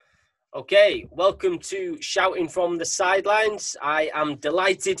Okay, welcome to Shouting from the Sidelines. I am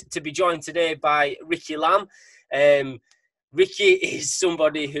delighted to be joined today by Ricky Lamb. Ricky is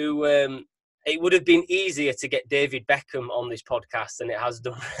somebody who it would have been easier to get David Beckham on this podcast than it has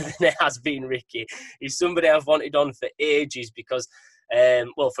done than it has been Ricky. He's somebody I've wanted on for ages because,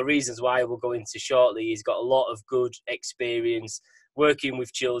 for reasons why we'll go into shortly. He's got a lot of good experience working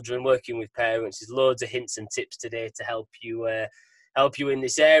with children, working with parents. There's loads of hints and tips today to help you in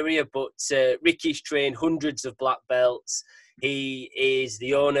this area. But Ricky's trained hundreds of black belts. He is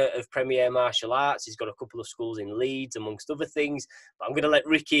the owner of Premier Martial Arts. He's got a couple of schools in Leeds, amongst other things. But I'm going to let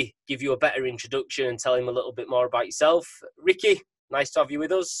Ricky give you a better introduction and tell him a little bit more about yourself. Ricky, nice to have you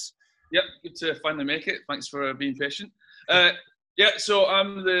with us. Yep, good to finally make it. Thanks for being patient. So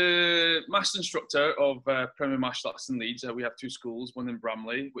I'm the master instructor of Premier Martial Arts in Leeds. We have two schools, one in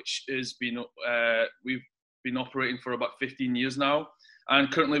Bramley, which has been we've been operating for about 15 years now,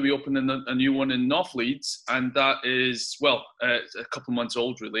 and currently we opened a new one in North Leeds, and that is a couple months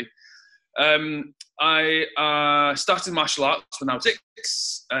old really. I started martial arts when I was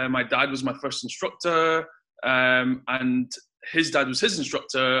 6. My dad was my first instructor, and his dad was his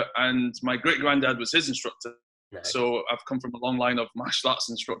instructor, and my great-granddad was his instructor. Nice. So I've come from a long line of martial arts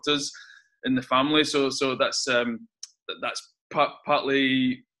instructors in the family, so that's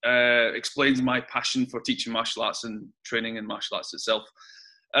partly explains my passion for teaching martial arts and training in martial arts itself.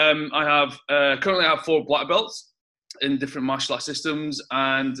 I currently have 4 black belts in different martial arts systems,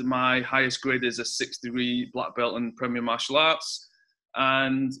 and my highest grade is a 6th degree black belt in Premier Martial Arts.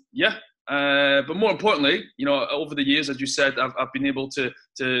 And but more importantly, over the years, as you said, I've been able to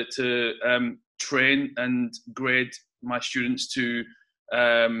train and grade my students to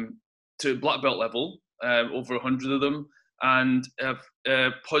black belt level, over 100 of them, and have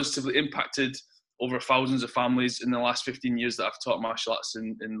positively impacted over thousands of families in the last 15 years that I've taught martial arts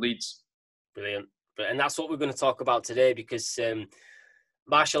in Leeds. Brilliant. And that's what we're going to talk about today, because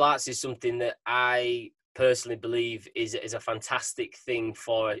martial arts is something that I personally believe is a fantastic thing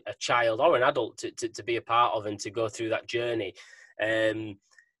for a child or an adult to be a part of and to go through that journey.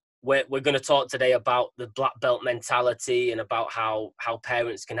 We're going to talk today about the black belt mentality and about how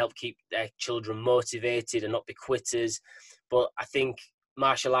parents can help keep their children motivated and not be quitters. But I think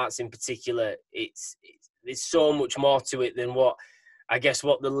martial arts in particular, there's so much more to it than what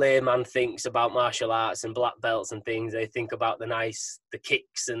the layman thinks about martial arts and black belts and things. They think about the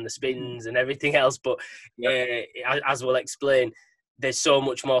kicks and the spins and everything else. But as we'll explain, there's so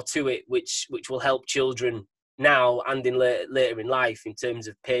much more to it, which will help children now and later in life in terms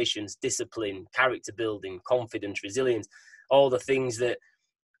of patience, discipline, character building, confidence, resilience, all the things that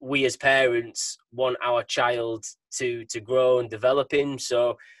we as parents want our child to grow and develop in.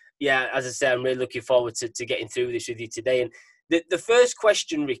 So, as I say, I'm really looking forward to getting through this with you today. And the first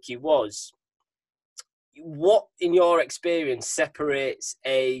question, Ricky, was, what, in your experience, separates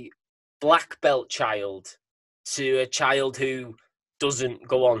a black belt child to a child who doesn't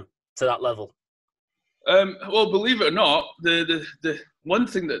go on to that level? Believe it or not, the one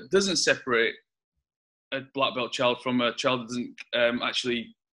thing that doesn't separate a black belt child from a child that doesn't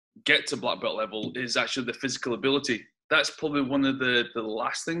actually get to black belt level is actually the physical ability. That's probably one of the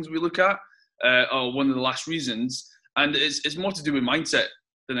last things we look at, or one of the last reasons, and it's more to do with mindset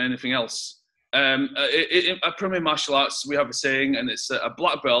than anything else. At Premier Martial Arts, we have a saying, and it's a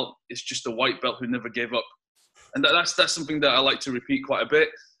black belt is just a white belt who never gave up, and that's something that I like to repeat quite a bit,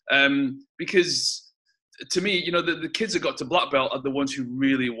 because to me, the kids that got to black belt are the ones who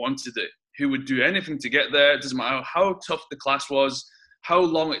really wanted it, who would do anything to get there. It doesn't matter how tough the class was, how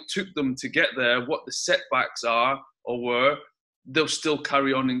long it took them to get there, what the setbacks are or were, they'll still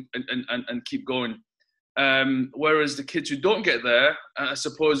carry on and keep going. Whereas the kids who don't get there, I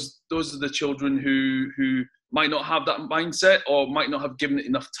suppose those are the children who might not have that mindset or might not have given it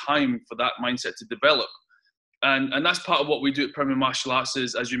enough time for that mindset to develop. And that's part of what we do at Premier Martial Arts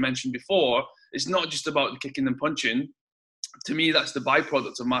is, as you mentioned before, it's not just about the kicking and punching. To me, that's the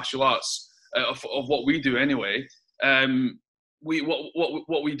byproduct of martial arts, of what we do anyway.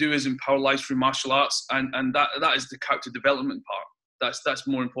 What we do is empower lives through martial arts, and that is the character development part. That's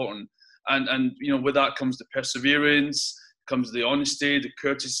more important. And with that comes the perseverance, comes the honesty, the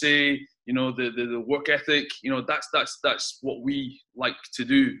courtesy, the work ethic. That's what we like to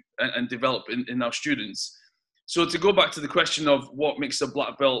do and develop in our students. So to go back to the question of what makes a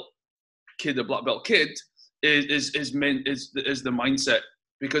black belt kid a black belt kid is the mindset.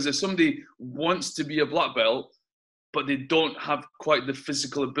 Because if somebody wants to be a black belt, but they don't have quite the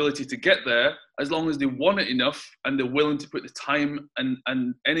physical ability to get there, as long as they want it enough and they're willing to put the time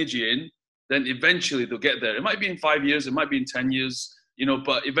and energy in, then eventually they'll get there. It might be in 5 years, it might be in 10 years,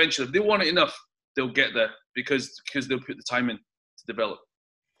 But eventually, if they want it enough, they'll get there because they'll put the time in to develop.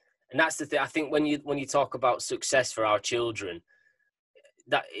 And that's the thing. I think when you talk about success for our children,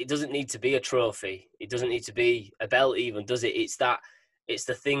 that it doesn't need to be a trophy. It doesn't need to be a belt even, does it? It's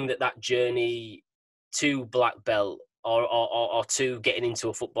the thing that journey to black belt or to getting into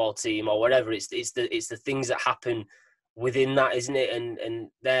a football team or whatever. It's the things that happen within that, isn't it? And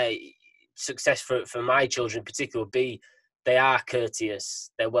their success for my children in particular would be they are courteous,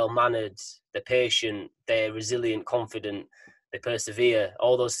 they're well mannered, they're patient, they're resilient, confident, they persevere.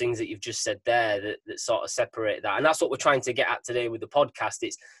 All those things that you've just said there that sort of separate that. And that's what we're trying to get at today with the podcast.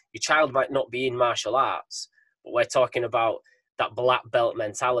 It's your child might not be in martial arts, but we're talking about that black belt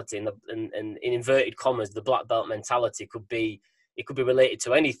mentality, and in inverted commas, the black belt mentality could be related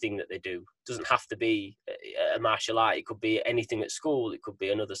to anything that they do. It doesn't have to be a martial art. It could be anything at school. It could be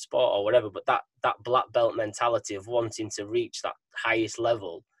another sport or whatever. But that black belt mentality of wanting to reach that highest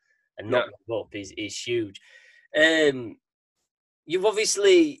level and not give up is huge. You've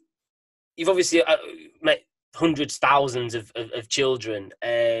obviously met hundreds, thousands of children,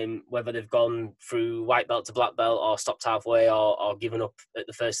 whether they've gone through white belt to black belt or stopped halfway or given up at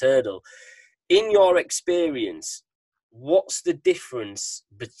the first hurdle. In your experience, what's the difference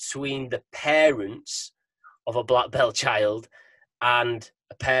between the parents of a black belt child and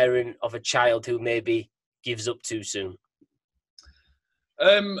a parent of a child who maybe gives up too soon?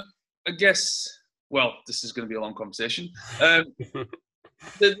 I guess, well, this is going to be a long conversation.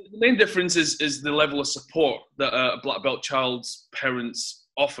 The main difference is the level of support that a black belt child's parents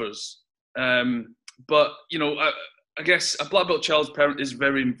offers. But, I guess a black belt child's parent is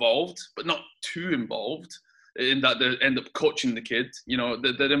very involved, but not too involved in that they end up coaching the kid.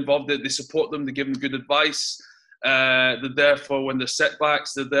 They're involved, they support them, they give them good advice. They're there for when there's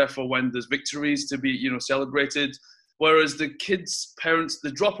setbacks, they're there for when there's victories to be, celebrated. Whereas the kids' parents,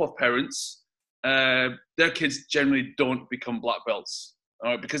 the drop-off parents, their kids generally don't become black belts.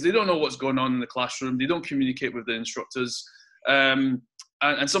 Because they don't know what's going on in the classroom. They don't communicate with the instructors. And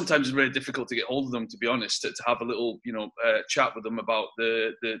sometimes it's very difficult to get hold of them, to be honest, to have a little, chat with them about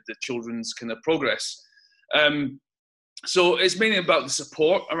the children's kind of progress. So it's mainly about the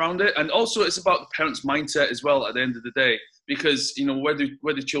support around it. And also it's about the parents' mindset as well at the end of the day. Because, where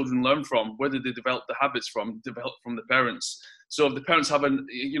do children learn from? Where do they develop the habits from? Develop from the parents. So if the parents have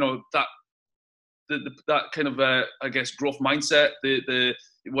that kind of, I guess, growth mindset,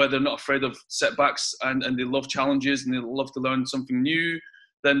 where they're not afraid of setbacks and they love challenges and they love to learn something new,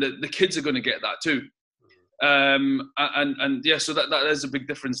 then the kids are going to get that too. So that is a big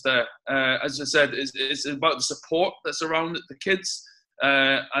difference there. As I said, it's about the support that's around the kids,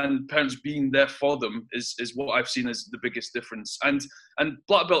 and parents being there for them is what I've seen as the biggest difference. And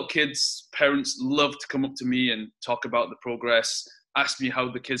black belt kids' parents love to come up to me and talk about the progress, ask me how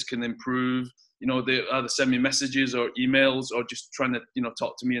the kids can improve. They either send me messages or emails or just trying to,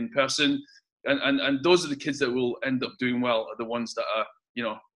 talk to me in person. And those are the kids that will end up doing well, are the ones that are,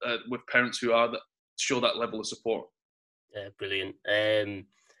 with parents who show that level of support. Yeah, brilliant.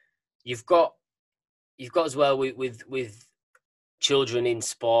 You've got as well with children in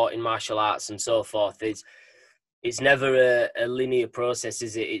sport, in martial arts and so forth. It's never a linear process,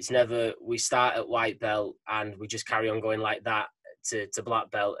 is it? It's never we start at white belt and we just carry on going like that to black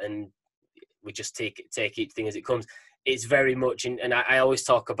belt and we just take each thing as it comes. It's very much, and I always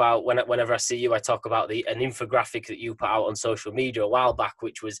talk about, whenever I see you, I talk about an infographic that you put out on social media a while back,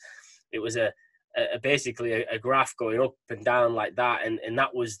 which was, it was basically a graph going up and down like that, and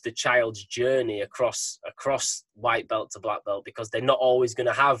that was the child's journey across white belt to black belt, because they're not always going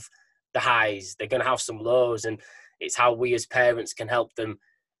to have the highs, they're going to have some lows, and it's how we as parents can help them,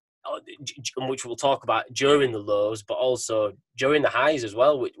 which we'll talk about during the lows, but also during the highs as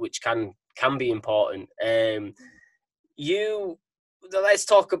well, which can be important. Let's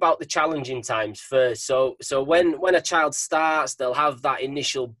talk about the challenging times first. So when a child starts, they'll have that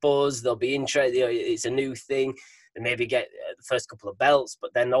initial buzz, they'll be interested, it's a new thing, they maybe get the first couple of belts,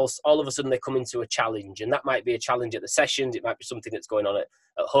 but then all of a sudden they come into a challenge, and that might be a challenge at the sessions, it might be something that's going on at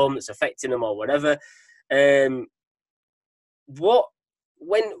home that's affecting them or whatever.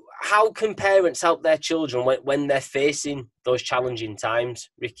 How can parents help their children when they're facing those challenging times,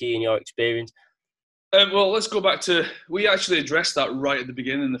 Ricky, in your experience? Well, let's go back to, we actually addressed that right at the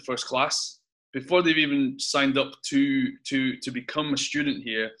beginning in the first class. Before they've even signed up to become a student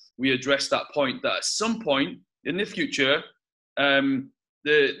here, we addressed that point, that at some point in the future, no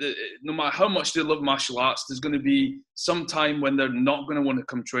matter how much they love martial arts, there's going to be some time when they're not going to want to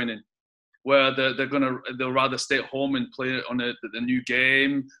come training. where they'll rather stay at home and play on the new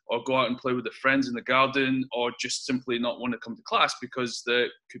game, or go out and play with their friends in the garden, or just simply not want to come to class because they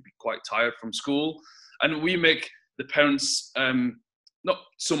could be quite tired from school. And we make the parents not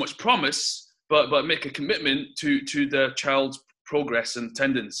so much promise, but make a commitment to their child's progress and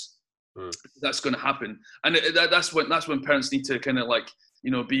attendance. That's going to happen, and that's when parents need to kind of like,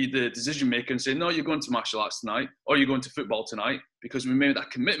 be the decision maker and say, no, you're going to martial arts tonight, or you're going to football tonight, because we made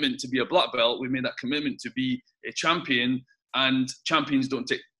that commitment to be a black belt. We made that commitment to be a champion, and champions don't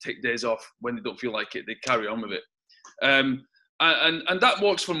take days off when they don't feel like it. They carry on with it, and that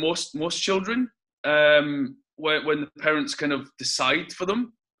works for most children, when the parents kind of decide for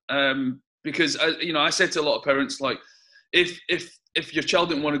them, because I said to a lot of parents, like, if your child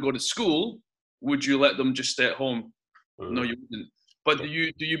didn't want to go to school, would you let them just stay at home? No, you wouldn't. But do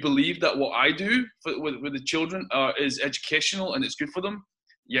you believe that what I do with the children is educational and it's good for them?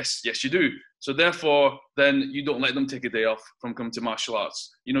 Yes, you do. So therefore, then you don't let them take a day off from coming to martial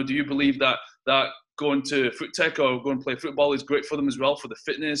arts. Do you believe that going to foot tech or going to play football is great for them as well, for the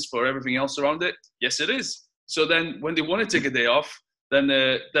fitness, for everything else around it? Yes, it is. So then when they want to take a day off, then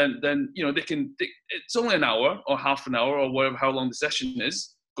they can. It's only an hour or half an hour or whatever, how long the session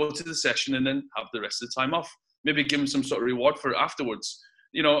is. Go to the session and then have the rest of the time off. Maybe give them some sort of reward for it afterwards.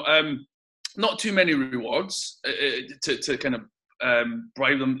 Not too many rewards to kind of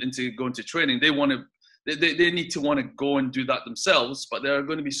bribe them into going to training. They need to want to go and do that themselves. But there are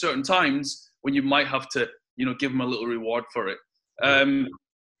going to be certain times when you might have to, give them a little reward for it.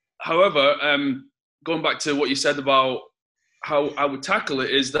 However, going back to what you said about how I would tackle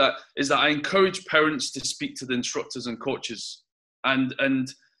it is that I encourage parents to speak to the instructors and coaches, and it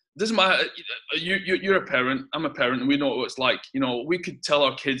doesn't matter. You're a parent, I'm a parent, and we know what it's like. We could tell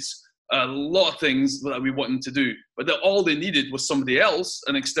our kids a lot of things that we want them to do, but all they needed was somebody else,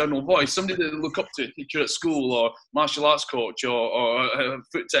 an external voice, somebody to look up to, a teacher at school or martial arts coach or a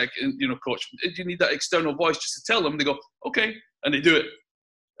foot tech coach. You need that external voice just to tell them. They go, okay, and they do it.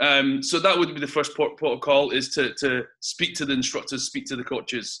 So that would be the first protocol, is to speak to the instructors, speak to the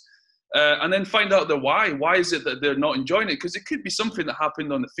coaches, and then find out their why. Why is it that they're not enjoying it? Because it could be something that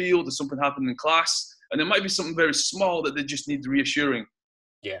happened on the field or something happened in class, and it might be something very small that they just need reassuring.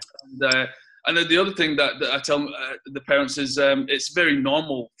 Yeah. And then the other thing that I tell the parents is it's very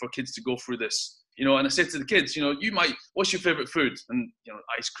normal for kids to go through this. And I say to the kids, what's your favorite food? And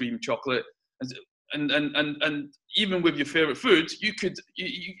ice cream, chocolate. And even with your favorite food, you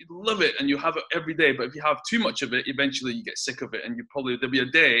love it and you have it every day. But if you have too much of it, eventually you get sick of it. And there'll be a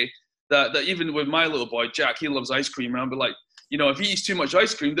day that even with my little boy, Jack, he loves ice cream. And I'll be like, if he eats too much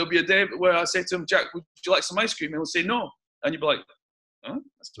ice cream, there'll be a day where I say to him, Jack, would you like some ice cream? And he'll say no. And you'll be like, huh?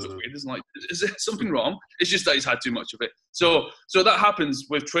 That's just weird. Is there something wrong? It's just that he's had too much of it. So that happens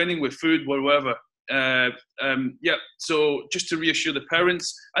with training, with food, whatever. So just to reassure the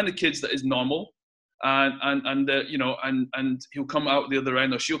parents and the kids that is normal. And he'll come out the other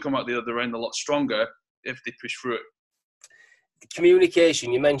end, or she'll come out the other end a lot stronger if they push through it.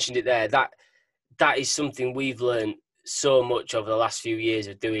 Communication, you mentioned it there. That is something we've learned so much over the last few years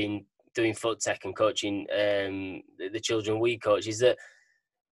of doing foot tech and coaching the children we coach, is that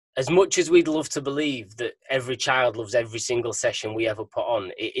as much as we'd love to believe that every child loves every single session we ever put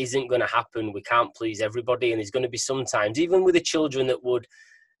on, it isn't going to happen. We can't please everybody, and there's going to be sometimes, even with the children that would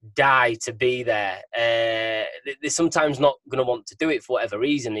die to be there, they're sometimes not going to want to do it for whatever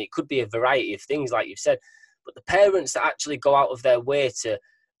reason. It could be a variety of things, like you've said, but the parents that actually go out of their way to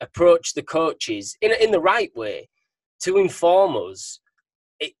approach the coaches in the right way to inform us,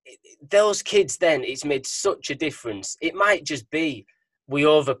 those kids, then it's made such a difference. It might just be we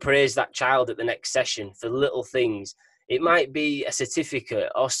overpraise that child at the next session for little things. It might be a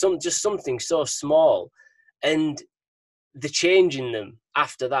certificate or just something so small, and the change in them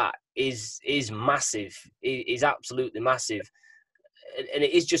after that is massive. It is absolutely massive, and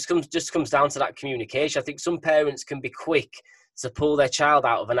it just comes down to that communication. I think some parents can be quick to pull their child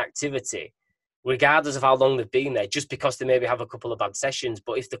out of an activity, regardless of how long they've been there, just because they maybe have a couple of bad sessions.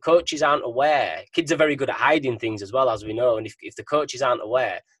 But if the coaches aren't aware, kids are very good at hiding things as well, as we know. And if the coaches aren't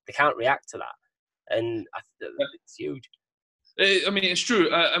aware, they can't react to that. And it's huge. I mean, it's true.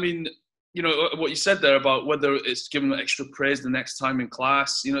 What you said there about whether it's given extra praise the next time in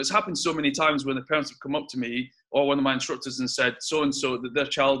class, it's happened so many times when the parents have come up to me or one of my instructors and said, so-and-so, that their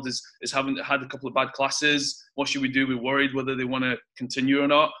child is having had a couple of bad classes. What should we do? We're worried whether they want to continue or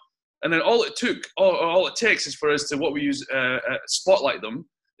not. And then all it takes is for us to, what we use, spotlight them,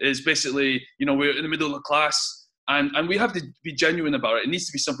 is basically, we're in the middle of the class and we have to be genuine about it. It needs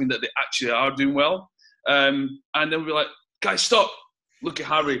to be something that they actually are doing well. And then we're like, guys, stop. Look at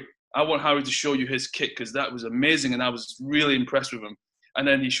Harry. I want Harry to show you his kick because that was amazing and I was really impressed with him. And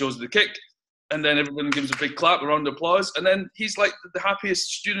then he shows the kick and then everyone gives a big clap, a round of applause. And then he's like the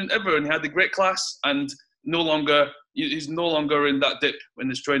happiest student ever and he had a great class and he's no longer in that dip in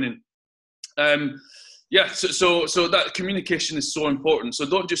his training. So that communication is so important. So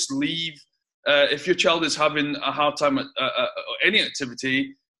don't just leave. If your child is having a hard time at any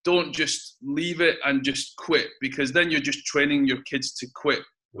activity, don't just leave it and just quit, because then you're just training your kids to quit.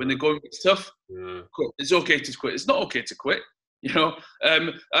 When they go tough, quit. It's okay to quit. It's not okay to quit.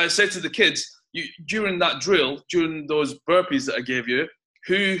 I said to the kids, during that drill, during those burpees that I gave you,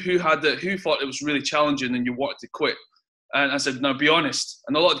 who thought it was really challenging and you wanted to quit? And I said, now be honest.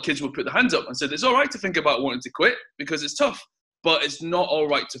 And a lot of kids would put their hands up and said, it's all right to think about wanting to quit because it's tough, but it's not all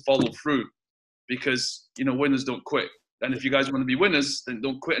right to follow through, because winners don't quit. And if you guys want to be winners, then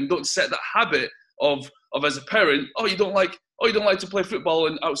don't quit and don't set that habit of as a parent, you don't like to play football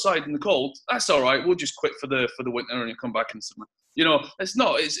and outside in the cold. That's all right. We'll just quit for the winter and you come back in summer. It's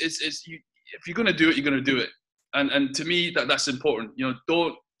not. It's if you're gonna do it, you're gonna do it. And to me, that's important.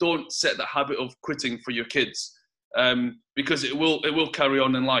 Don't set that habit of quitting for your kids, because it will carry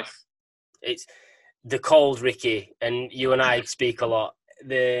on in life. It's the cold, Ricky, and you and I speak a lot.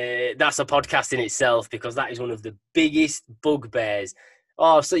 That's a podcast in itself, because that is one of the biggest bugbears.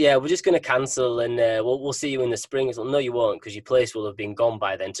 So yeah, we're just going to cancel and we'll see you in the spring. It's like, no, you won't, because your place will have been gone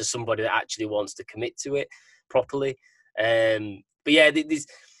by then to somebody that actually wants to commit to it properly. But yeah,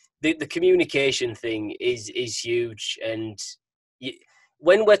 the communication thing is huge. And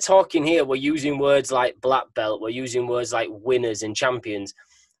when we're talking here, we're using words like black belt, we're using words like winners and champions.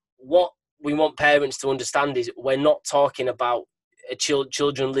 What we want parents to understand is we're not talking about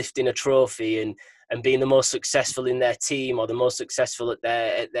children lifting a trophy and being the most successful in their team or the most successful at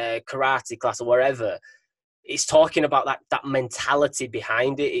their karate class or wherever. It's talking about that mentality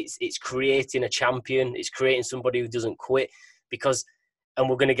behind it. It's creating a champion. It's creating somebody who doesn't quit, because, and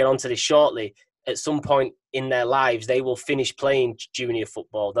we're going to get onto this shortly, at some point in their lives, they will finish playing junior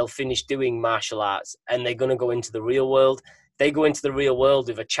football. They'll finish doing martial arts and they're going to go into the real world. They go into the real world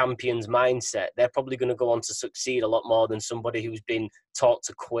with a champion's mindset. They're probably going to go on to succeed a lot more than somebody who's been taught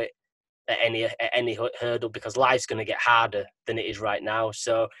to quit at any hurdle, because life's going to get harder than it is right now.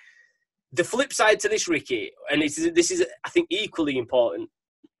 So the flip side to this, Ricky, and this is I think equally important,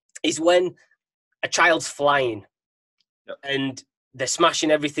 is when a child's flying. Yep. And they're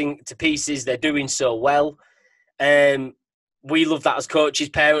smashing everything to pieces. They're doing so well. We love that as coaches.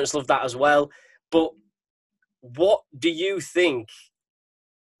 Parents love that as well. But what do you think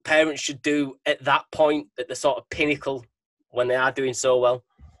parents should do at that point, at the sort of pinnacle, when they are doing so well?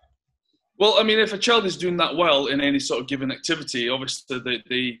 Well, I mean, if a child is doing that well in any sort of given activity, obviously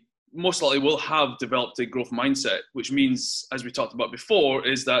they most likely will have developed a growth mindset, which means, as we talked about before,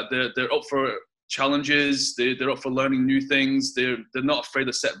 is that they're up for challenges, they're up for learning new things, they're not afraid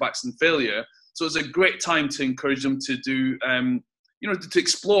of setbacks and failure. So it's a great time to encourage them to do, to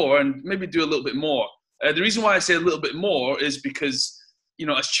explore and maybe do a little bit more. The reason why I say a little bit more is because,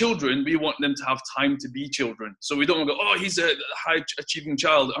 as children, we want them to have time to be children. So we don't want to go, he's a high-achieving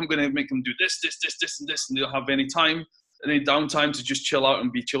child, I'm going to make them do this, and this, and they don't have any downtime to just chill out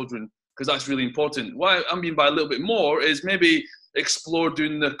and be children, because that's really important. What I mean by a little bit more is maybe explore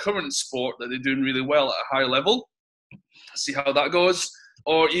doing the current sport that they're doing really well at a higher level, see how that goes,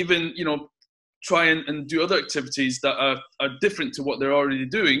 or even, try and do other activities that are different to what they're already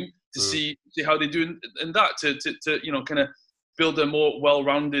doing, to see how they do in that, to kind of build a more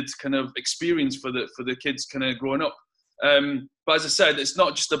well-rounded kind of experience for the kids kind of growing up. But as I said, it's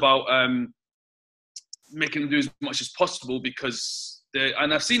not just about making them do as much as possible, because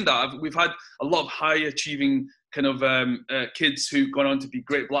and I've seen that. We've had a lot of high-achieving kind of kids who've gone on to be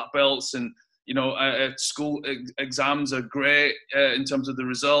great black belts, and school exams are great in terms of the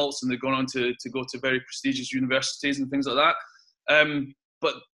results, and they're going on to go to very prestigious universities and things like that.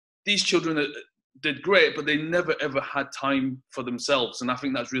 But these children did great, but they never ever had time for themselves, and I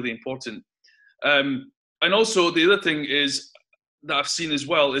think that's really important. And also the other thing is that I've seen as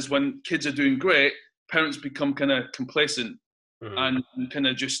well is when kids are doing great, parents become kind of complacent, and kind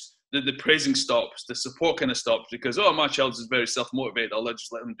of just the praising stops, the support kind of stops, because my child is very self-motivated, I'll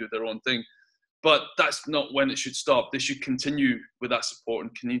just let them do their own thing. But that's not when it should stop. They should continue with that support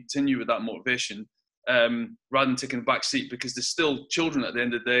and continue with that motivation, rather than taking a back seat, because they're still children at the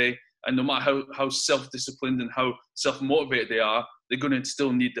end of the day. And no matter how self-disciplined and how self-motivated they are, they're going to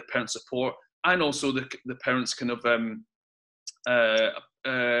still need the parent support, and also the parents kind of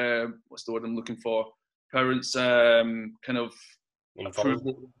what's the word I'm looking for? Parents kind of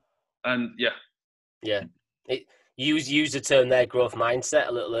approval, and yeah. you used the term there, growth mindset,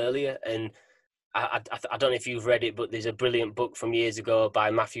 a little earlier, and I don't know if you've read it, but there's a brilliant book from years ago by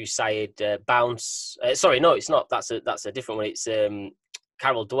Matthew Syed, Bounce. Sorry, no, it's not. That's a different one. It's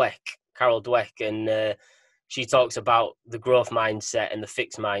Carol Dweck. Carol Dweck, and she talks about the growth mindset and the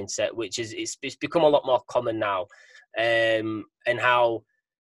fixed mindset, which is it's become a lot more common now, and how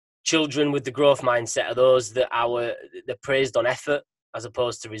children with the growth mindset are those that they're praised on effort as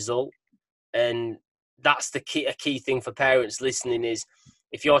opposed to result, and that's a key thing for parents listening is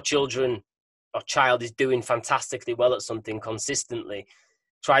if your children or child is doing fantastically well at something consistently,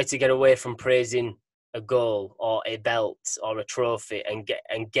 try to get away from praising a goal or a belt or a trophy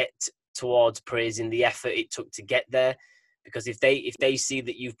and get towards praising the effort it took to get there. Because if they see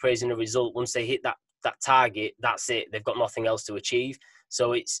that you've praising a result, once they hit that target, that's it. They've got nothing else to achieve.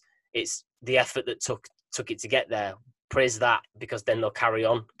 So it's the effort that took it to get there. Praise that, because then they'll carry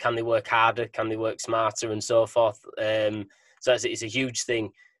on. Can they work harder? Can they work smarter, and so forth? So it's a huge thing,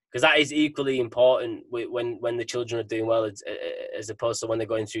 because that is equally important when the children are doing well as opposed to when they're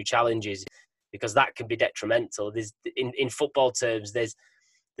going through challenges, because that can be detrimental. There's in football terms, there's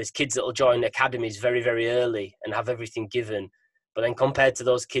kids that will join academies very, very early and have everything given, but then compared to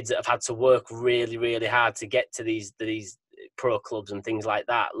those kids that have had to work really, really hard to get to these pro clubs and things like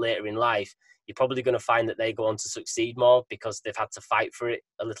that later in life, you're probably going to find that they go on to succeed more because they've had to fight for it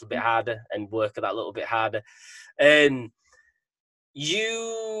a little bit harder and work at that little bit harder. We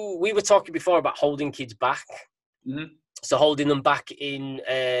were talking before about holding kids back. Mm-hmm. So holding them back in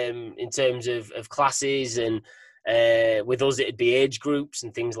terms of classes, and with us it'd be age groups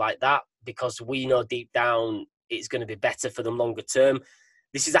and things like that, because we know deep down it's going to be better for them longer term.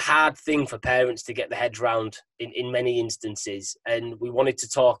 This is a hard thing for parents to get their heads around in many instances, and we wanted to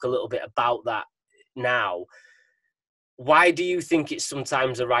talk a little bit about that now. Why do you think it's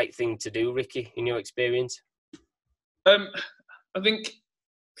sometimes the right thing to do, Ricky, in your experience? I think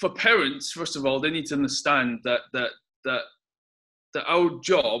for parents, first of all, they need to understand that our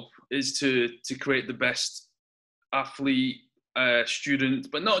job is to create the best athlete, student,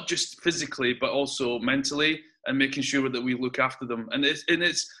 but not just physically, but also mentally, and making sure that we look after them. And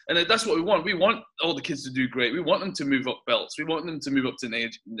that's what we want. We want all the kids to do great. We want them to move up belts. We want them to move up to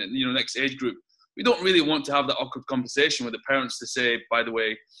next age group. We don't really want to have that awkward conversation with the parents to say, by the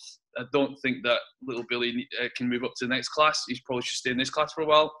way, I don't think that little Billy can move up to the next class. He probably should stay in this class for a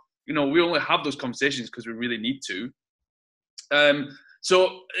while. We only have those conversations because we really need to.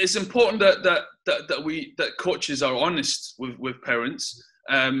 So it's important that coaches are honest with parents,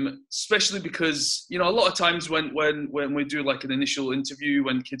 especially because a lot of times when we do like an initial interview,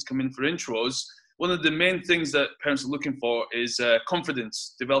 when kids come in for intros, one of the main things that parents are looking for is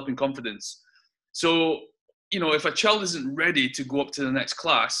confidence, developing confidence. So if a child isn't ready to go up to the next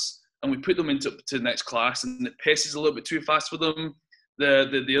class, and we put them to the next class, and the pace is a little bit too fast for them,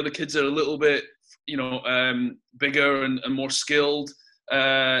 the other kids are a little bit bigger and more skilled,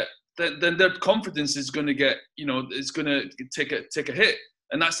 then their confidence is going to get it's going to take a hit,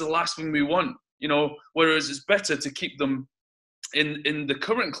 and that's the last thing we want. Whereas it's better to keep them in the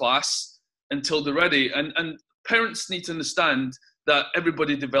current class until they're ready, and parents need to understand that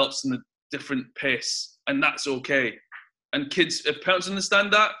everybody develops in a different pace, and that's okay. And kids, if parents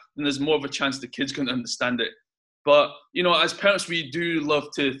understand that, then there's more of a chance the kids can understand it. But as parents, we do love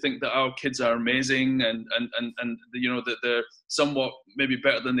to think that our kids are amazing, and that they're somewhat maybe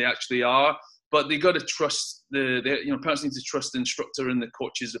better than they actually are. But they got to trust parents need to trust the instructor and the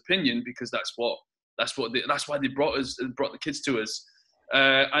coach's opinion, because that's why they brought the kids to us.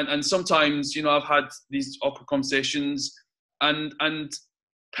 And sometimes I've had these awkward conversations, and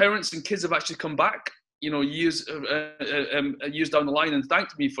parents and kids have actually come back years down the line and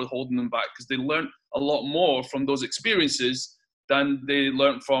thanked me for holding them back, because they learned a lot more from those experiences than they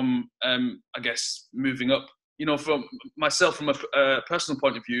learned from, I guess, moving up. From myself, from a personal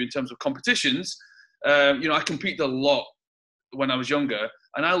point of view, in terms of competitions, I competed a lot when I was younger,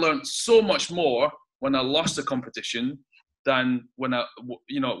 and I learned so much more when I lost a competition than when I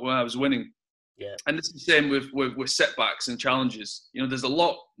was winning. Yeah. And it's the same with setbacks and challenges. There's a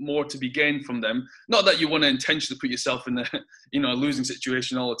lot more to be gained from them. Not that you want to intentionally put yourself in a losing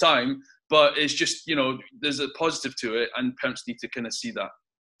situation all the time, but it's just, there's a positive to it, and parents need to kind of see that.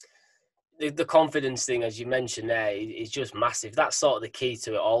 The confidence thing, as you mentioned there, is just massive. That's sort of the key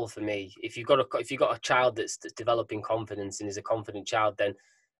to it all for me. If you've got a child that's developing confidence and is a confident child, then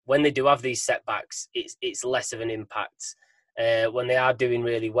when they do have these setbacks, it's less of an impact. When they are doing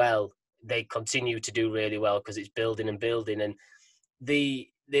really well, they continue to do really well because it's building and building. And the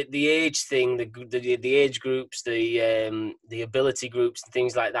the age thing, the age groups, the ability groups and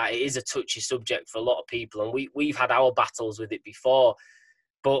things like that, it is a touchy subject for a lot of people, and we've had our battles with it before.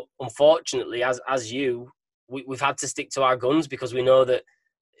 But unfortunately, as we've had to stick to our guns because we know that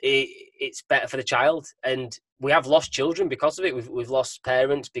it's better for the child, and we have lost children because of it. We've lost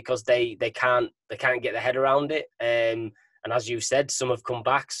parents because they can't get their head around it. And as you said, some have come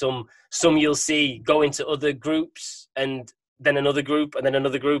back. Some you'll see go into other groups, and then another group, and then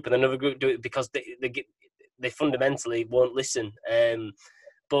another group, and another group do it because they fundamentally won't listen.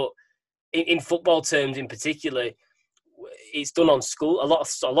 But in football terms, in particular, it's done on school. A lot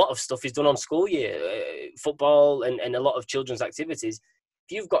of stuff is done on school year, football and a lot of children's activities.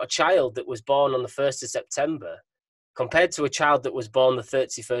 If you've got a child that was born on the 1st of September, compared to a child that was born the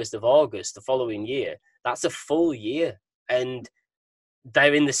 31st of August the following year, that's a full year. And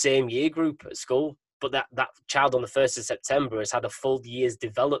they're in the same year group at school. But that child on the 1st of September has had a full year's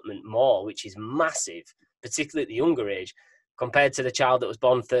development more, which is massive, particularly at the younger age, compared to the child that was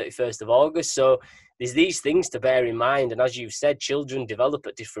born 31st of August. So there's these things to bear in mind. And as you've said, children develop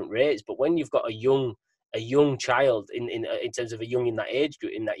at different rates. But when you've got a young child in terms of a young in that age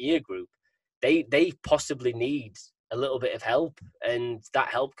group, in that year group, they possibly need a little bit of help, and that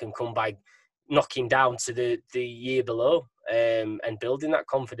help can come by knocking down to the year below, and building that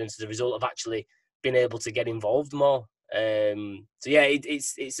confidence as a result of actually being able to get involved more. So yeah, I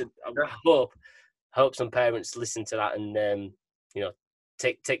hope some parents listen to that and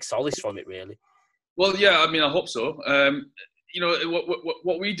take solace from it, really. Well, yeah, I mean, I hope so.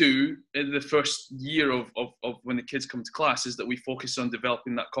 What we do in the first year of when the kids come to class is that we focus on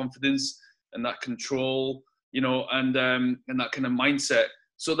developing that confidence and that control, and that kind of mindset,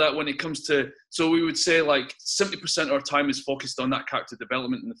 so that when it comes to, so we would say like 70% of our time is focused on that character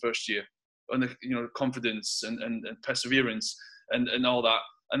development in the first year, on the confidence and perseverance and all that.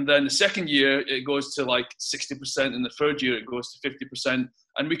 And then the second year it goes to like 60%, and the third year it goes to 50%.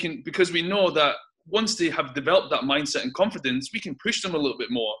 And because we know that once they have developed that mindset and confidence, we can push them a little bit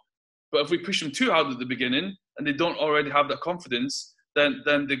more. But if we push them too hard at the beginning and they don't already have that confidence, then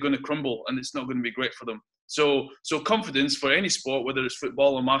they're going to crumble, and it's not going to be great for them. So confidence for any sport, whether it's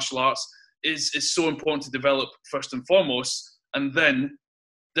football or martial arts, is so important to develop first and foremost. And then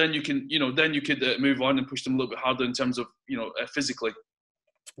you can, then you could move on and push them a little bit harder in terms of, physically.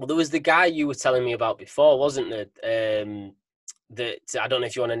 Well, there was the guy you were telling me about before, wasn't there? That I don't know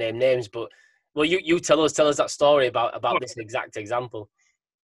if you want to name names, but well, you tell us that story about this exact example.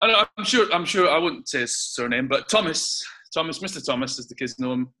 I'm sure I wouldn't say his surname, but Mr. Thomas, as the kids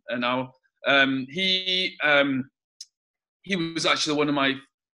know him now. He was actually one of my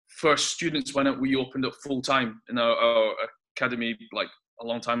first students when we opened up full time in our academy, like a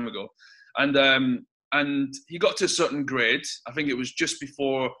long time ago, and he got to a certain grade. I think it was just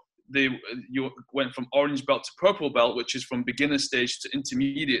before you went from orange belt to purple belt, which is from beginner stage to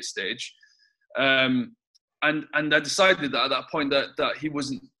intermediate stage. And I decided that at that point that he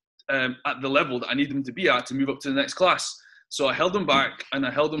wasn't at the level that I needed him to be at to move up to the next class. So I held him back,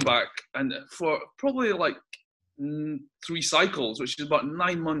 and for probably like 3 cycles, which is about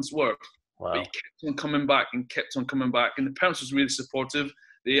 9 months work. Wow. But he kept on coming back, and the parents was really supportive.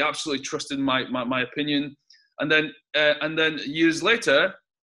 They absolutely trusted my opinion. And then years later,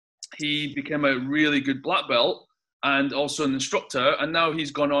 he became a really good black belt and also an instructor. And now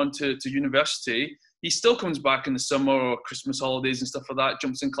he's gone on to university. He still comes back in the summer or Christmas holidays and stuff like that,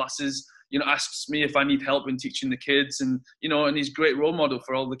 jumps in classes, asks me if I need help in teaching the kids, and he's a great role model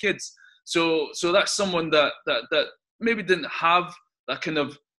for all the kids. So that's someone that maybe didn't have that kind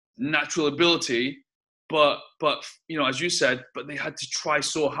of natural ability, but as you said, but they had to try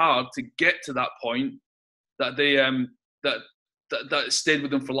so hard to get to that point that they that stayed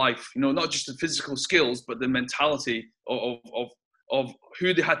with them for life. Not just the physical skills, but the mentality of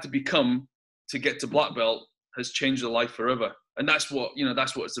who they had to become to get to black belt has changed their life forever. And that's what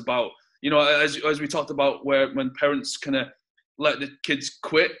it's about. As we talked about, when parents kind of let the kids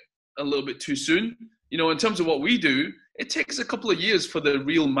quit a little bit too soon, in terms of what we do, it takes a couple of years for the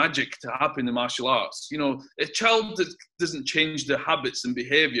real magic to happen in martial arts. A child that doesn't change their habits and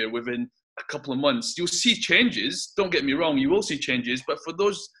behavior within a couple of months, you'll see changes. Don't get me wrong, you will see changes, but for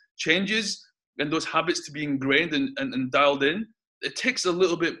those changes and those habits to be ingrained and dialed in, it takes a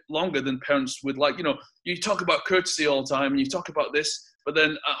little bit longer than parents would like. You talk about courtesy all the time, and you talk about this, but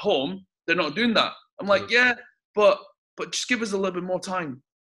then at home, they're not doing that. I'm like, yeah, but just give us a little bit more time.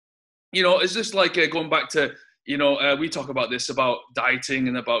 It's just like going back to, we talk about this, about dieting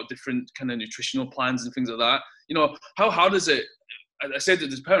and about different kind of nutritional plans and things like that. How hard is it I said to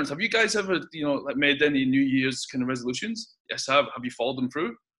his parents, have you guys ever, like made any New Year's kind of resolutions? Yes, I have. Have you followed them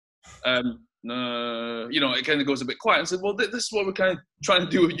through? No, it kind of goes a bit quiet. And said, well, this is what we're kind of trying to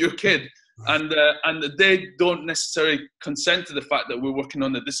do with your kid. And they don't necessarily consent to the fact that we're working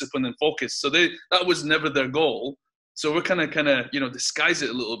on the discipline and focus. So that was never their goal. So we're kind of disguise it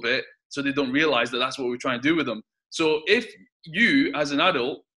a little bit so they don't realize that that's what we're trying to do with them. So if you, as an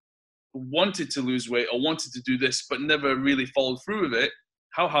adult, wanted to lose weight or wanted to do this but never really followed through with it,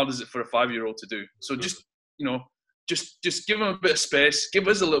 how hard is it for a 5-year-old to do? So just give them a bit of space, give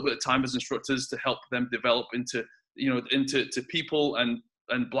us a little bit of time as instructors to help them develop into people and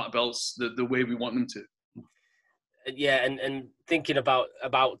black belts the way we want them to. Yeah, and thinking about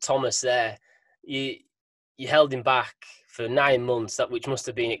Thomas there, you held him back for 9 months, which must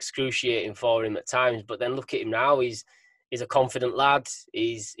have been excruciating for him at times. But then look at him now; he's a confident lad.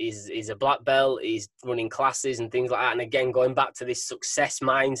 He's a black belt. He's running classes and things like that. And again, going back to this success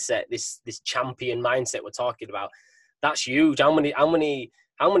mindset, this champion mindset we're talking about, that's huge. How many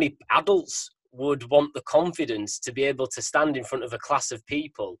adults would want the confidence to be able to stand in front of a class of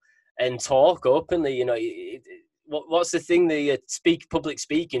people and talk openly? What's the thing? Public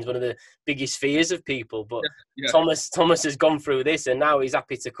speaking is one of the biggest fears of people. But yeah. Thomas has gone through this, and now he's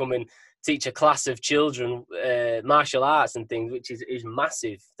happy to come and teach a class of children martial arts and things, which is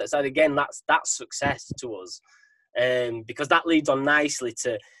massive. That's success to us, because that leads on nicely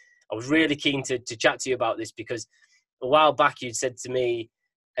to. I was really keen to chat to you about this because a while back you'd said to me,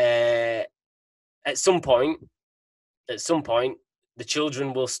 at some point, the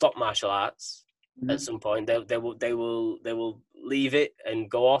children will stop martial arts. Mm-hmm. At some point, they will leave it and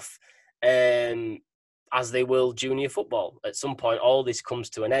go off, as they will junior football. At some point, all this comes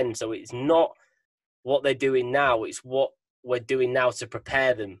to an end. So it's not what they're doing now; it's what we're doing now to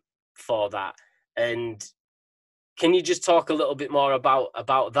prepare them for that. And can you just talk a little bit more about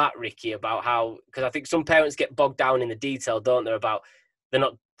that, Ricky? About how, because I think some parents get bogged down in the detail, don't they? About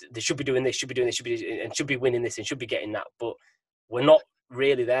they should be doing this, should be winning this, and should be getting that. But we're not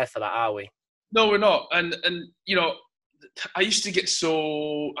really there for that, are we? No, we're not. And I used to take it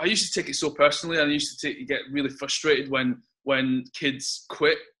so personally. I used to get really frustrated when kids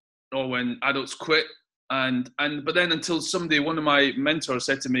quit or when adults quit. But then until someday, one of my mentors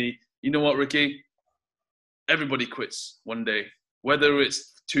said to me, you know what, Ricky? Everybody quits one day. Whether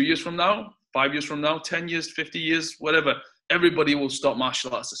it's 2 years from now, 5 years from now, 10 years, 50 years, whatever, everybody will stop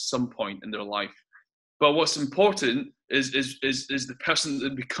martial arts at some point in their life. But what's important is the person that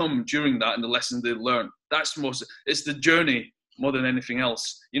they become during that and the lessons they learn. It's the journey more than anything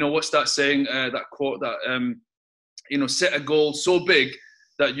else. What's that saying, that quote that, set a goal so big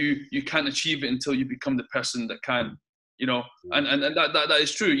that you can't achieve it until you become the person that can, and that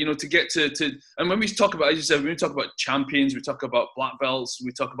is true, to get to, and when we talk about, as you said, when we talk about champions, we talk about black belts,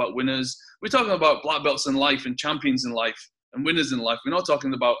 we talk about winners, we're talking about black belts in life and champions in life and winners in life. We're not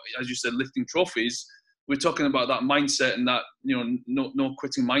talking about, as you said, lifting trophies. We're talking about that mindset and that, no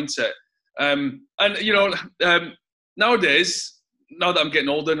quitting mindset. Nowadays, now that I'm getting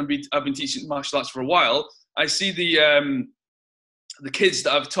older and I've been teaching martial arts for a while, I see the kids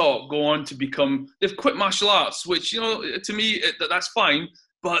that I've taught go on to they've quit martial arts, which, to me, that's fine,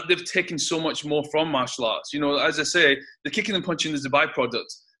 but they've taken so much more from martial arts. As I say, the kicking and punching is the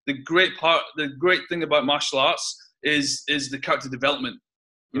byproduct. The great thing about martial arts is the character development,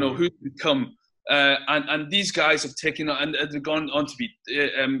 who to become. And these guys have taken and they've gone on to be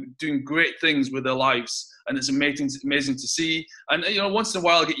doing great things with their lives, and it's amazing to see. And once in a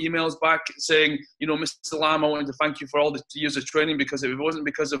while I get emails back saying, Mr. Lamb, I wanted to thank you for all the years of training, because if it wasn't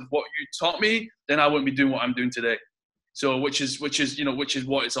because of what you taught me, then I wouldn't be doing what I'm doing today. So which is what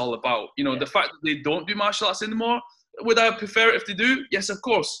it's all about. The fact that they don't do martial arts anymore, would I prefer it if they do? Yes, of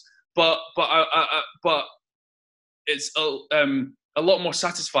course. But it's a lot more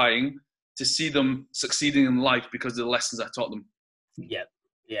satisfying to see them succeeding in life because of the lessons I taught them. Yeah,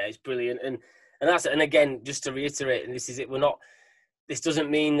 it's brilliant, and again, just to reiterate, and this is it. This doesn't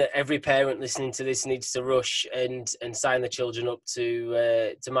mean that every parent listening to this needs to rush and sign the children up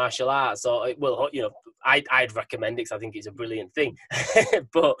to martial arts. Or I'd recommend it because I think it's a brilliant thing.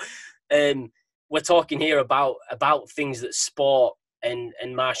 But we're talking here about things that sport and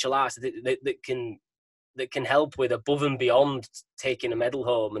martial arts that can help with above and beyond taking a medal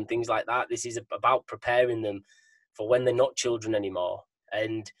home and things like that. This is about preparing them for when they're not children anymore.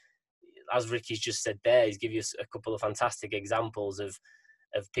 And as Ricky's just said there, he's given you a couple of fantastic examples of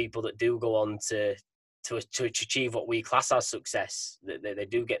people that do go on to achieve what we class as success. They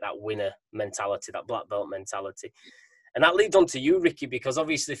do get that winner mentality, that black belt mentality. And that leads on to you, Ricky, because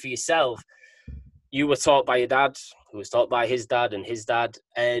obviously for yourself, you were taught by your dad, who was taught by his dad and his dad,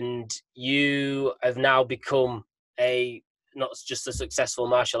 and you have now become not just a successful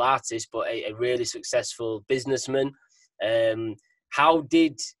martial artist, but a really successful businessman. How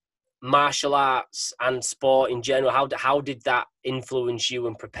did martial arts and sport in general, how did that influence you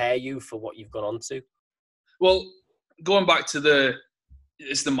and prepare you for what you've gone on to? Well, going back to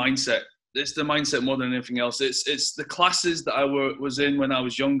it's the mindset. It's the mindset more than anything else. It's the classes that I was in when I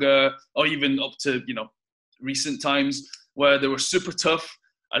was younger, or even up to, recent times, where they were super tough.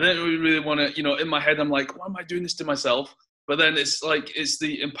 I didn't really want to, in my head, I'm like, why am I doing this to myself? But then it's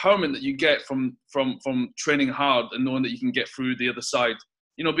the empowerment that you get from training hard and knowing that you can get through the other side.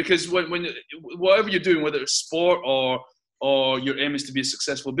 Because when whatever you're doing, whether it's sport or your aim is to be a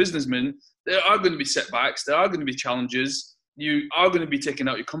successful businessman, there are going to be setbacks. There are going to be challenges. You are going to be taken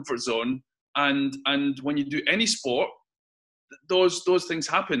out your comfort zone. And when you do any sport, those things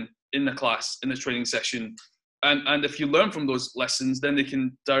happen in the class, in the training session. And if you learn from those lessons, then they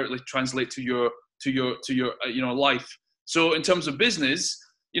can directly translate to your life. So in terms of business,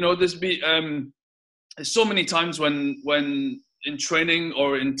 there's so many times when in training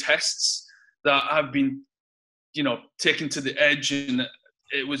or in tests that I've been, taken to the edge, and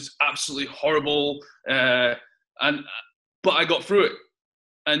it was absolutely horrible. But I got through it.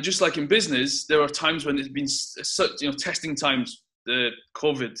 And just like in business, there are times when it's been such, testing times, the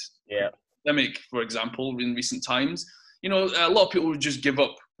COVID pandemic, for example, in recent times, a lot of people would just give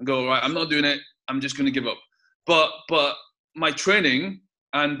up and go, right, I'm not doing it. I'm just going to give up. But my training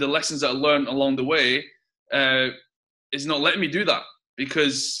and the lessons that I learned along the way is not letting me do that,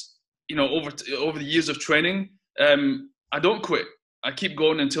 because, over the years of training, I don't quit. I keep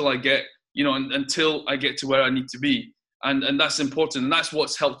going until I get, until I get to where I need to be. And that's important. And that's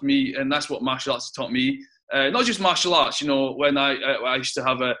what's helped me. And that's what martial arts has taught me. Not just martial arts, when I used to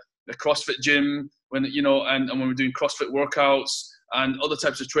have a CrossFit gym, when, and when we're doing CrossFit workouts and other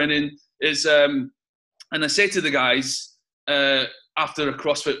types of training is, and I say to the guys, after a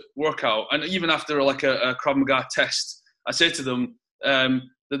CrossFit workout, and even after a Krav Maga test, I say to them,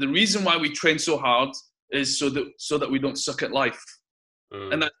 that the reason why we train so hard is so that we don't suck at life.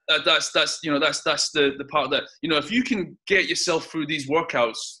 And that's the part that, if you can get yourself through these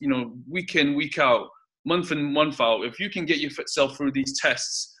workouts, week in, week out, month in, month out, if you can get yourself through these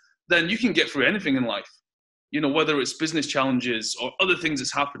tests, then you can get through anything in life. Whether it's business challenges or other things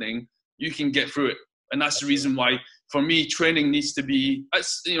that's happening, you can get through it. And that's the reason why, for me, training needs to be, at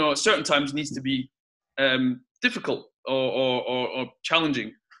certain times needs to be difficult or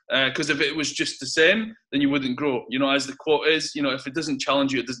challenging. Because if it was just the same, then you wouldn't grow. As the quote is, if it doesn't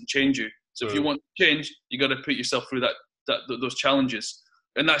challenge you, it doesn't change you. So if you want to change, you got to put yourself through those challenges.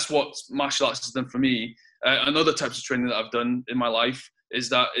 And that's what martial arts has done for me. And other types of training that I've done in my life is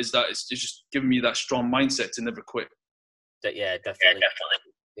that it's just given me that strong mindset to never quit. Yeah, definitely.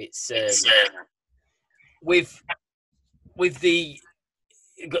 It's with the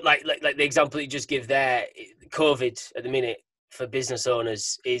like the example you just give there, COVID at the minute for business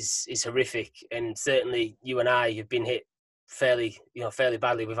owners is horrific, and certainly you and I have been hit fairly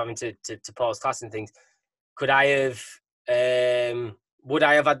badly with having to pause class and things. Would I have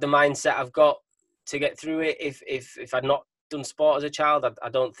had the mindset I've got to get through it if I'd not done sport as a child? I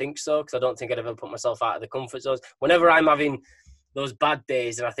don't think so, because I don't think I'd ever put myself out of the comfort zones. Whenever I'm having those bad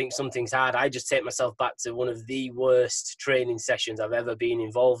days and I think something's hard, I just take myself back to one of the worst training sessions I've ever been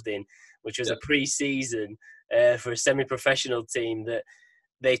involved in, which was a pre-season for a semi-professional team that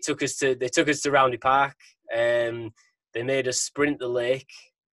they took us to Roundy Park. They made us sprint the lake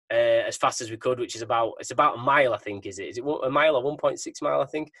as fast as we could, which is about a mile, I think. Is it a mile or 1.6 mile, I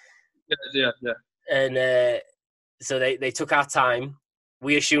think? Yeah. And so they took our time.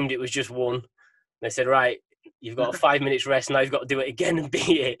 We assumed it was just one. They said, right, you've got 5 minutes rest, now you've got to do it again and beat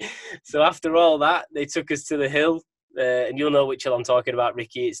it. So after all that, they took us to the hill. And you'll know which hill I'm talking about,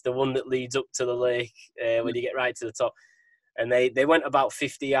 Ricky. It's the one that leads up to the lake when you get right to the top. And they went about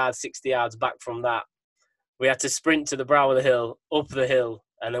 50 yards, 60 yards back from that. We had to sprint to the brow of the hill, up the hill,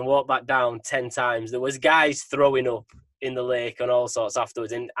 and then walk back down 10 times. There was guys throwing up in the lake and all sorts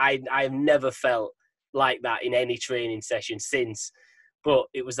afterwards. And I've never felt like that in any training session since. But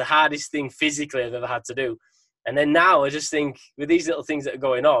it was the hardest thing physically I've ever had to do. And then now I just think, with these little things that are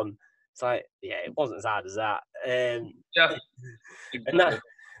going on, it's like, yeah, it wasn't as hard as that. Yeah. And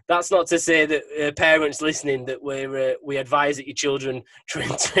that's not to say that parents listening that we advise that your children train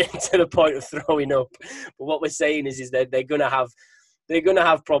to the point of throwing up. But what we're saying is that they're gonna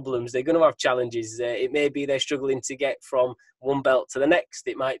have problems. They're gonna have challenges. It may be they're struggling to get from one belt to the next.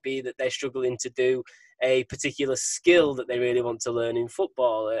 It might be that they're struggling to do a particular skill that they really want to learn in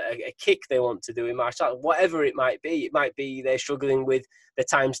football, a kick they want to do in martial arts, whatever it might be. It might be they're struggling with the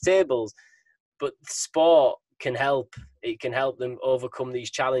times tables, but sport can help. It can help them overcome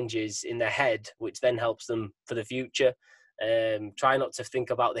these challenges in their head, which then helps them for the future. Try not to think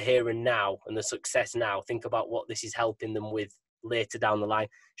about the here and now and the success now. Think about what this is helping them with later down the line.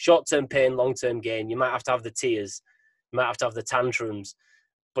 Short-term pain, long-term gain. You might have to have the tears. You might have to have the tantrums.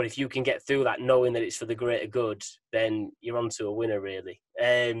 But if you can get through that knowing that it's for the greater good, then you're onto a winner, really.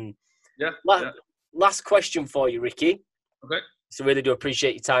 Last question for you, Ricky. Okay. So really do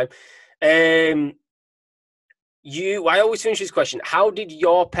appreciate your time. I always finish this question. How did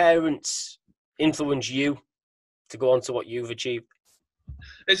your parents influence you to go on to what you've achieved?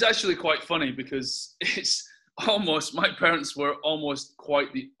 It's actually quite funny because it's almost, my parents were almost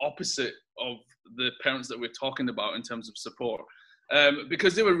quite the opposite of the parents that we're talking about in terms of support,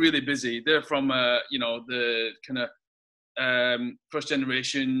 because they were really busy. They're from, the kind of first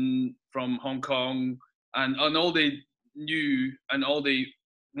generation from Hong Kong, and all they knew and all they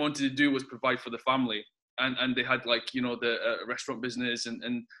wanted to do was provide for the family. And they had the restaurant business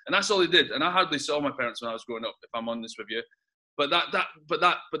and that's all they did. And I hardly saw my parents when I was growing up, if I'm honest with you. But that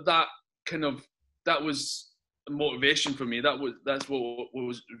was a motivation for me. That's what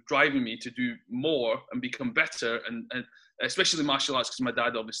was driving me to do more and become better, and especially martial arts, because my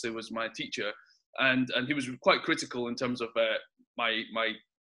dad obviously was my teacher, and he was quite critical in terms of my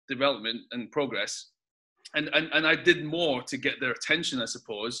development and progress. And I did more to get their attention, I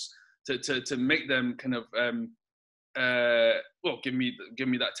suppose. To make them kind of give me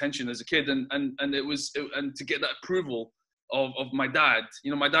that attention as a kid, and to get that approval of my dad.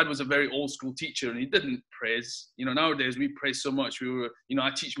 My dad was a very old school teacher, and he didn't praise. Nowadays we praise so much.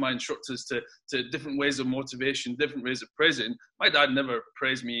 I teach my instructors to different ways of motivation, different ways of praising. My dad never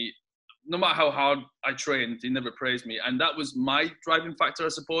praised me. No matter how hard I trained, he never praised me, and that was my driving factor, I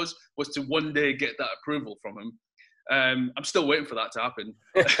suppose, was to one day get that approval from him. I'm still waiting for that to happen.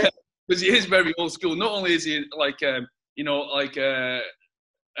 Because he is very old school. Not only is he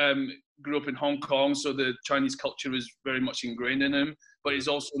grew up in Hong Kong, so the Chinese culture is very much ingrained in him, but he's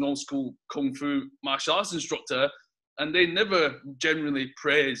also an old school Kung Fu martial arts instructor, and they never generally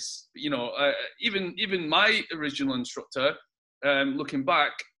praise, even my original instructor, looking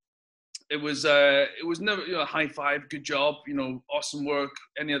back, it was never, high five, good job, awesome work,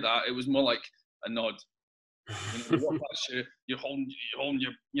 any of that. It was more like a nod. You walk past you, you're holding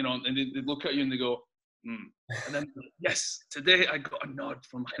your, and they look at you and they go, and then yes, today I got a nod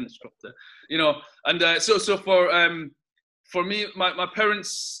from my instructor, and so for me, my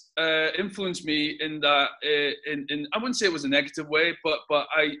parents influenced me in that in I wouldn't say it was a negative way, but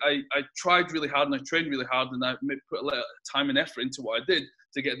I tried really hard and I trained really hard and I put a lot of time and effort into what I did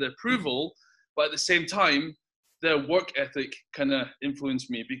to get the approval, but at the same time, their work ethic kind of influenced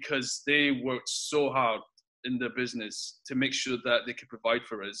me because they worked so hard in their business to make sure that they could provide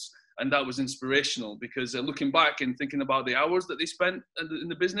for us, and that was inspirational because looking back and thinking about the hours that they spent in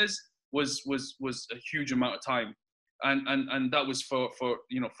the business was a huge amount of time, and that was for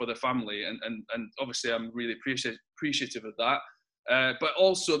the family, and obviously I'm really appreciative of that, but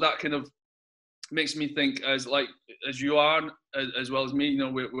also that kind of makes me think as you are as well as me,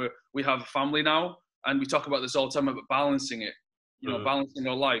 we have a family now, and we talk about this all the time about balancing it, balancing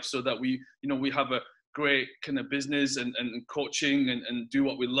our life so that we have a great kind of business and coaching and do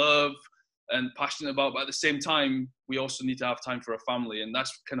what we love and passionate about, but at the same time we also need to have time for our family, and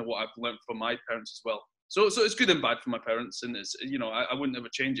that's kind of what I've learned from my parents as well. So it's good and bad for my parents, and it's I wouldn't ever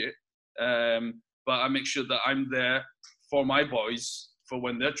change it, but I make sure that I'm there for my boys for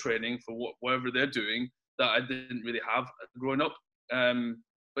when they're training, for whatever they're doing that I didn't really have growing up.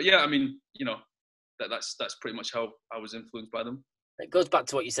 But yeah, I mean, that's pretty much how I was influenced by them. It goes back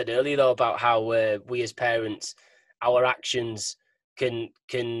to what you said earlier, though, about how we as parents, our actions can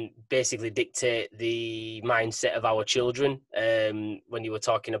basically dictate the mindset of our children. When you were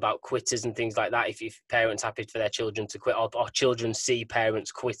talking about quitters and things like that, if parents happy for their children to quit, or children see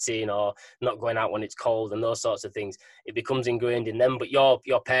parents quitting or not going out when it's cold and those sorts of things, it becomes ingrained in them. But your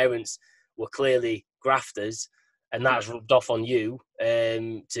parents were clearly grafters, and that's rubbed off on you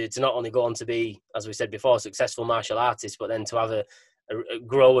to not only go on to be, as we said before, a successful martial artist, but then to have a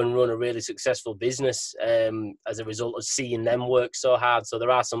grow and run a really successful business as a result of seeing them work so hard. So there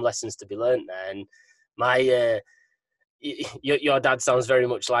are some lessons to be learned there. And your dad sounds very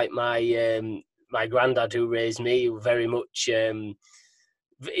much like my granddad who raised me, very much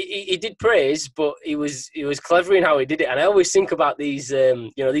he did praise, but he was clever in how he did it. And I always think about these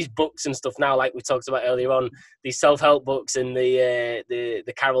these books and stuff now, like we talked about earlier on, these self-help books and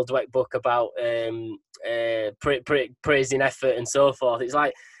the Carol Dweck book about praising effort and so forth. It's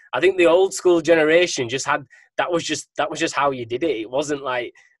like, I think the old school generation just had that was just how you did it. It wasn't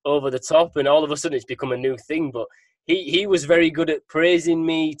like over the top, and all of a sudden it's become a new thing. But he was very good at praising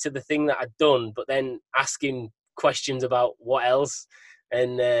me to the thing that I'd done, but then asking questions about what else.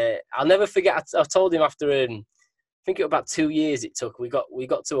 And I'll never forget. I told him after, I think it was about 2 years it took. We got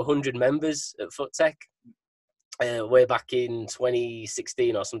to 100 members at FootTech way back in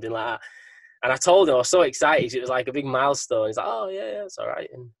 2016 or something like that. And I told him I was so excited. It was like a big milestone. He's like, "Oh yeah, it's all right."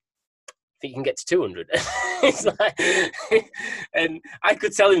 And I think you can get to 200. It's like, and I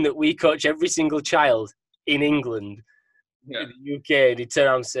could tell him that we coach every single child in England, in the UK, and he'd turn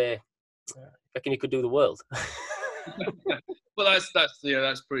around and say, "I reckon you could do the world." Well,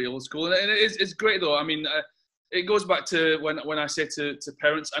 that's pretty old school, and it's great though. I mean, it goes back to when I say to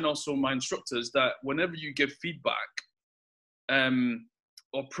parents and also my instructors that whenever you give feedback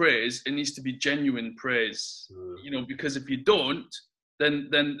or praise, it needs to be genuine praise. Because if you don't, then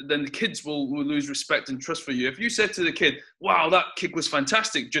the kids will lose respect and trust for you. If you said to the kid, "Wow, that kick was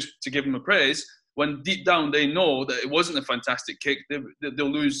fantastic," just to give them a praise, when deep down they know that it wasn't a fantastic kick,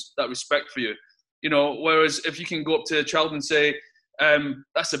 they'll lose that respect for you. Whereas if you can go up to a child and say,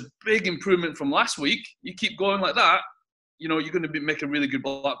 "That's a big improvement from last week," you keep going like that, you're going to make a really good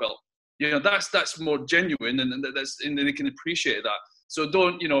black belt. That's more genuine, and they can appreciate that. So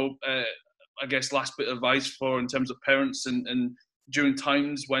don't, I guess last bit of advice in terms of parents and during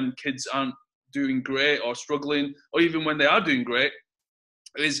times when kids aren't doing great or struggling, or even when they are doing great,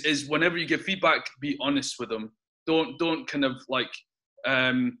 is whenever you give feedback, be honest with them. Don't kind of like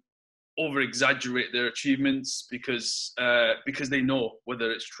over exaggerate their achievements because they know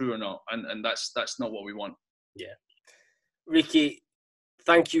whether it's true or not, and that's not what we want. Yeah, Ricky,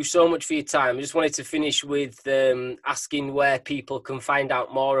 thank you so much for your time. I just wanted to finish with asking where people can find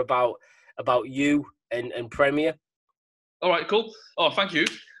out more about you and Premier. All right, cool. Oh, thank you.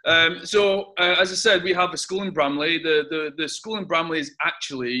 So as I said, we have a school in Bramley. The school in Bramley is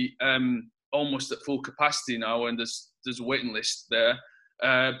actually almost at full capacity now, and there's a waiting list there.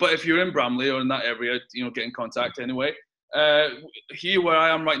 But if you're in Bramley or in that area, get in contact anyway. Here where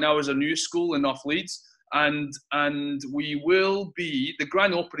I am right now is a new school in North Leeds, and we will be, the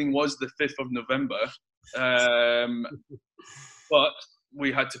grand opening was the 5th of November, but we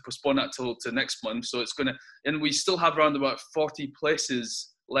had to postpone that to next month. So it's gonna, and we still have around about 40 places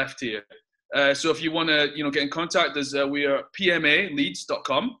left here. So if you want to, get in contact, we are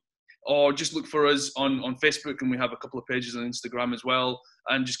pmaleeds.com. Or just look for us on Facebook, and we have a couple of pages on Instagram as well.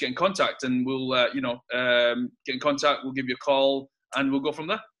 And just get in contact, and we'll, get in contact. We'll give you a call, and we'll go from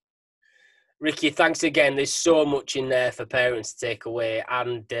there. Ricky, thanks again. There's so much in there for parents to take away,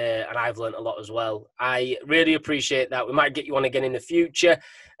 and I've learned a lot as well. I really appreciate that. We might get you on again in the future.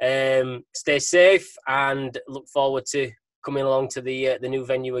 Stay safe, and look forward to coming along to the new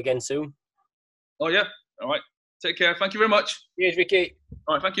venue again soon. Oh yeah. All right. Take care. Thank you very much. Cheers, Ricky.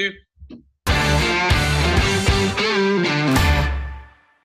 All right. Thank you.